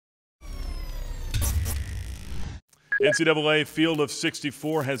NCAA Field of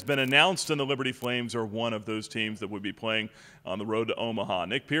 64 has been announced, and the Liberty Flames are one of those teams that would be playing on the road to Omaha.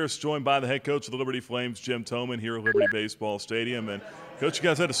 Nick Pierce joined by the head coach of the Liberty Flames, Jim Toman, here at Liberty Baseball Stadium. And, Coach, you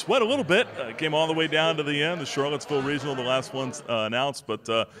guys had to sweat a little bit. Came all the way down to the end. The Charlottesville Regional, the last one's announced, but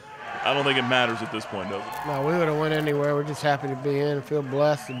I don't think it matters at this point, does it? No, we would have went anywhere. We're just happy to be in and feel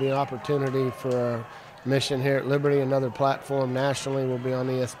blessed to be an opportunity for our mission here at Liberty. Another platform nationally. We'll be on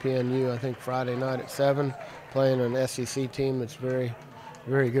ESPNU, I think, Friday night at 7, playing an SEC team that's very,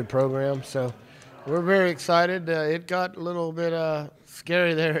 very good program. So we're very excited. It got a little bit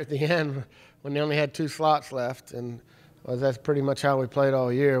scary there at the end when they only had 2 slots left, and that's pretty much how we played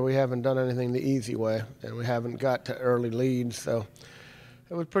all year. We haven't done anything the easy way, and we haven't got to early leads. So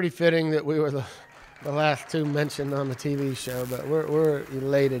it was pretty fitting that we were the last 2 mentioned on the TV show, but we're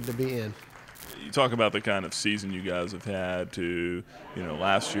elated to be in. You talk about the kind of season you guys have had to,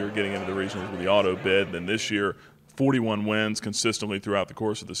 last year getting into the regionals with the auto bid, then this year 41 wins consistently throughout the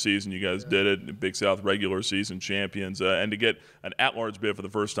course of the season. You guys did it, Big South regular season champions, and to get an at-large bid for the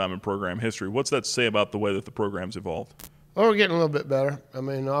first time in program history. What's that say about the way that the program's evolved? Well, we're getting a little bit better. I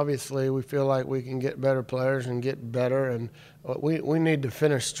mean, obviously we feel like we can get better players and get better, and we need to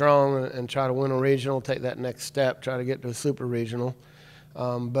finish strong and try to win a regional, take that next step, try to get to a super regional.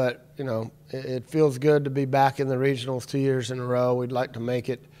 But, it feels good to be back in the regionals 2 years in a row. We'd like to make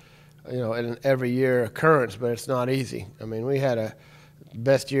it, an every year occurrence, but it's not easy. I mean, we had a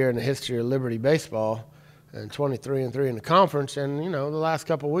best year in the history of Liberty baseball, and 23-3 in the conference. And, the last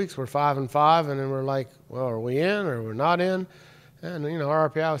couple of weeks we're 5-5, and then we're like, well, are we in or we're not in? And, our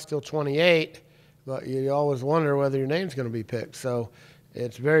RPI was still 28, but you always wonder whether your name's going to be picked. So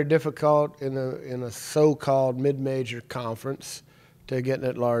it's very difficult in a so-called mid-major conference to get an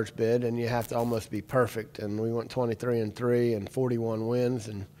at-large bid, and you have to almost be perfect. And we went 23-3 and 41 wins,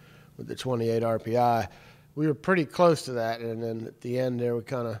 and with the 28 RPI, we were pretty close to that. And then at the end there, we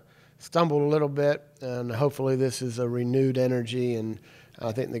kind of stumbled a little bit, and hopefully this is a renewed energy. And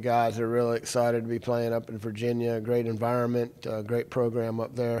I think the guys are really excited to be playing up in Virginia. A great environment, a great program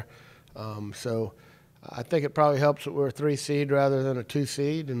up there. So I think it probably helps that we're a 3 seed rather than a 2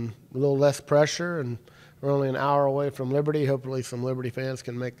 seed, and a little less pressure. And we're only an hour away from Liberty. Hopefully some Liberty fans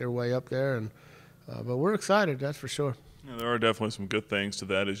can make their way up there. And but we're excited, that's for sure. Yeah, there are definitely some good things to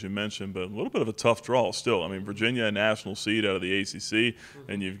that, as you mentioned, but a little bit of a tough draw still. I mean, Virginia, a national seed out of the ACC,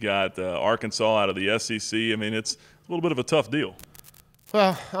 and you've got Arkansas out of the SEC. I mean, it's a little bit of a tough deal.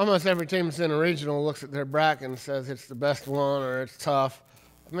 Well, almost every team that's in a regional looks at their bracket and says it's the best one or it's tough.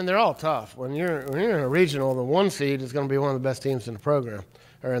 I mean, they're all tough. When you're in a regional, the 1 seed is going to be one of the best teams in the program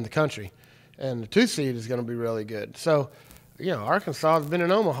or in the country, and the 2 seed is going to be really good. So, Arkansas has been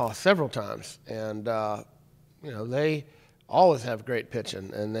in Omaha several times, and they always have great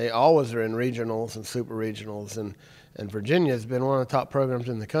pitching, and they always are in regionals and super regionals, and Virginia has been one of the top programs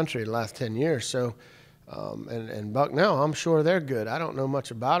in the country the last 10 years. So, and Bucknell, I'm sure they're good. I don't know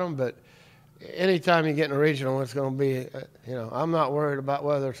much about them, but anytime you get in a regional, it's going to be, I'm not worried about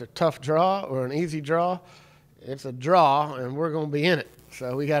whether it's a tough draw or an easy draw. It's a draw, and we're going to be in it,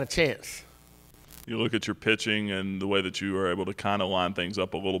 so we got a chance. You look at your pitching and the way that you are able to kind of line things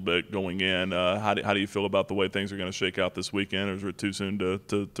up a little bit going in. How do you feel about the way things are going to shake out this weekend, or is it too soon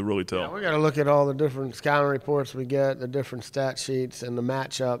to really tell? Yeah, we got to look at all the different scouting reports we get, the different stat sheets, and the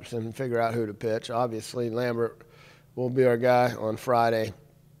matchups, and figure out who to pitch. Obviously, Lambert will be our guy on Friday,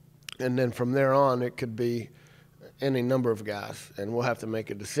 and then from there on, it could be any number of guys, and we'll have to make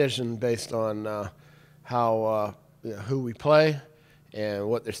a decision based on who we play, and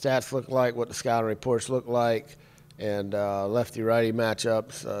what their stats look like, what the scouting reports look like, and lefty-righty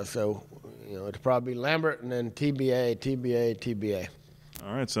matchups. So, it'll probably be Lambert and then TBA.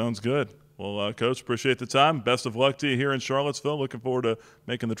 All right, sounds good. Well, Coach, appreciate the time. Best of luck to you here in Charlottesville. Looking forward to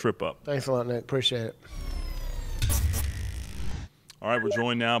making the trip up. Thanks a lot, Nick. Appreciate it. All right, we're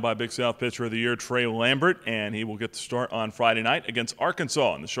joined now by Big South Pitcher of the Year, Trey Lambert, and he will get the start on Friday night against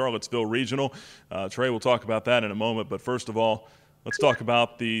Arkansas in the Charlottesville Regional. Trey, we'll talk about that in a moment, but first of all, let's talk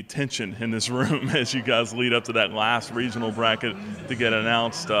about the tension in this room as you guys lead up to that last regional bracket to get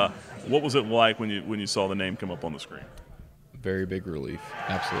announced. What was it like when you saw the name come up on the screen? Very big relief,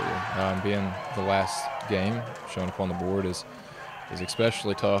 absolutely. Being the last game shown up on the board is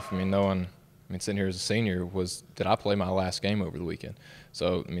especially tough. I mean, sitting here as a senior, did I play my last game over the weekend?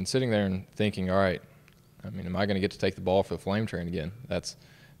 So, sitting there and thinking, all right, am I going to get to take the ball for the Flame Train again?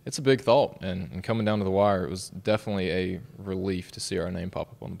 It's a big thought, and coming down to the wire, it was definitely a relief to see our name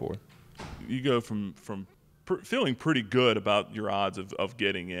pop up on the board. You go from feeling pretty good about your odds of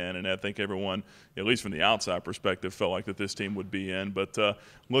getting in, and I think everyone, at least from the outside perspective, felt like that this team would be in. But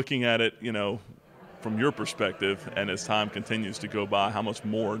looking at it, from your perspective, and as time continues to go by, how much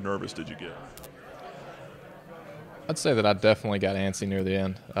more nervous did you get? I'd say that I definitely got antsy near the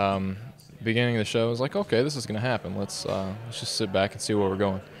end. Beginning of the show, I was like, okay, this is going to happen. Let's just sit back and see where we're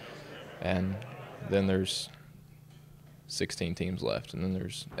going. And then there's 16 teams left, and then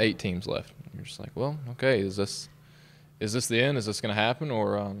there's 8 teams left. And you're just like, well, okay, is this the end? Is this going to happen,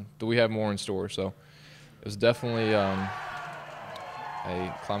 or do we have more in store? So it was definitely a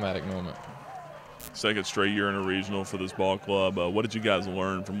climatic moment. Second straight year in a regional for this ball club. What did you guys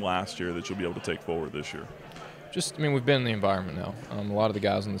learn from last year that you'll be able to take forward this year? Just, I mean, we've been in the environment now. A lot of the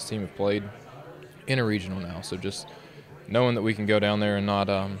guys on this team have played in a regional now, so just knowing that we can go down there and not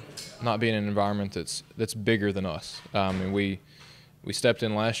be in an environment that's bigger than us. And we stepped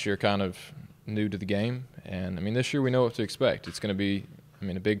in last year kind of new to the game, and I mean this year we know what to expect. It's going to be, I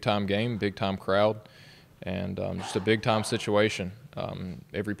mean, a big time game, big time crowd, and just a big time situation.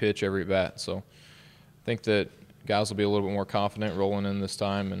 Every pitch, every at bat. So I think that guys will be a little bit more confident rolling in this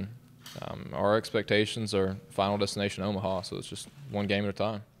time, and our expectations are final destination Omaha, so it's just one game at a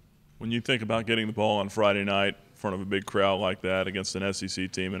time. When you think about getting the ball on Friday night in front of a big crowd like that against an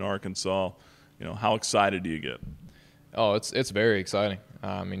SEC team in Arkansas, you know, how excited do you get? Oh, it's very exciting.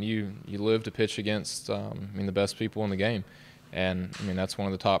 I mean, you live to pitch against the best people in the game, and I mean that's one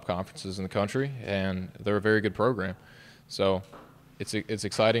of the top conferences in the country, and they're a very good program. So it's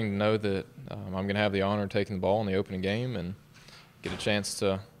exciting to know that I'm going to have the honor of taking the ball in the opening game and get a chance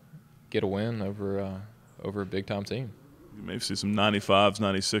to get a win over a big time team. You may see some 95s,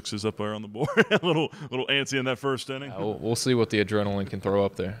 96s up there on the board. a little antsy in that first inning. We'll see what the adrenaline can throw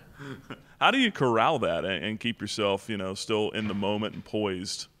up there. How do you corral that and keep yourself, still in the moment and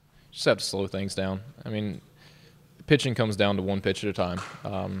poised? Just have to slow things down. I mean, pitching comes down to one pitch at a time.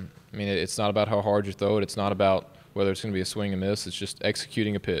 I mean, it's not about how hard you throw it. It's not about whether it's going to be a swing and miss. It's just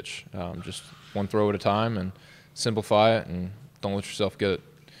executing a pitch, just one throw at a time, and simplify it, and don't let yourself get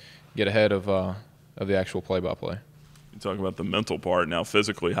ahead of the actual play-by-play. You talk about the mental part. Now,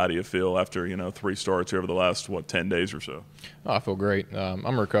 physically, how do you feel after 3 starts here over the last 10 days or so? Oh, I feel great.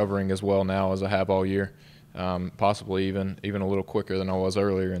 I'm recovering as well now as I have all year, possibly even a little quicker than I was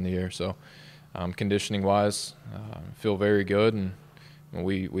earlier in the year. So, conditioning-wise, feel very good, and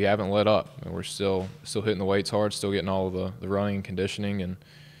we haven't let up. We're still hitting the weights hard, still getting all of the running and conditioning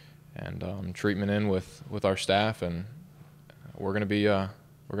and treatment in with our staff, and we're going to be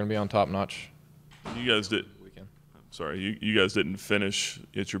on top notch. You guys did. You guys didn't finish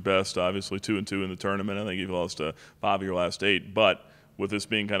at your best. Obviously, 2-2 in the tournament. I think you've lost 5 of your last 8. But with this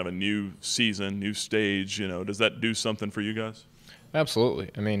being kind of a new season, new stage, does that do something for you guys?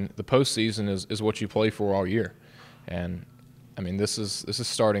 Absolutely. I mean, the postseason is what you play for all year, and I mean this is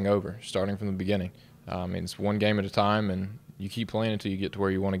starting over, starting from the beginning. I mean, it's one game at a time, and you keep playing until you get to where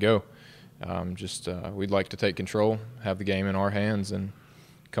you want to go. We'd like to take control, have the game in our hands, and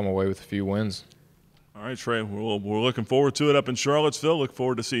come away with a few wins. All right, Trey, we're looking forward to it up in Charlottesville. Look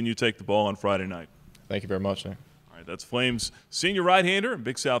forward to seeing you take the ball on Friday night. Thank you very much, Nick. All right, that's Flames senior right-hander and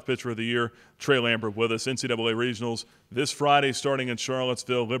Big South Pitcher of the Year, Trey Lambert, with us. NCAA Regionals this Friday starting in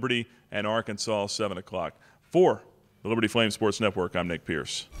Charlottesville, Liberty, and Arkansas, 7 o'clock. For the Liberty Flames Sports Network, I'm Nick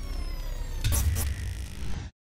Pierce.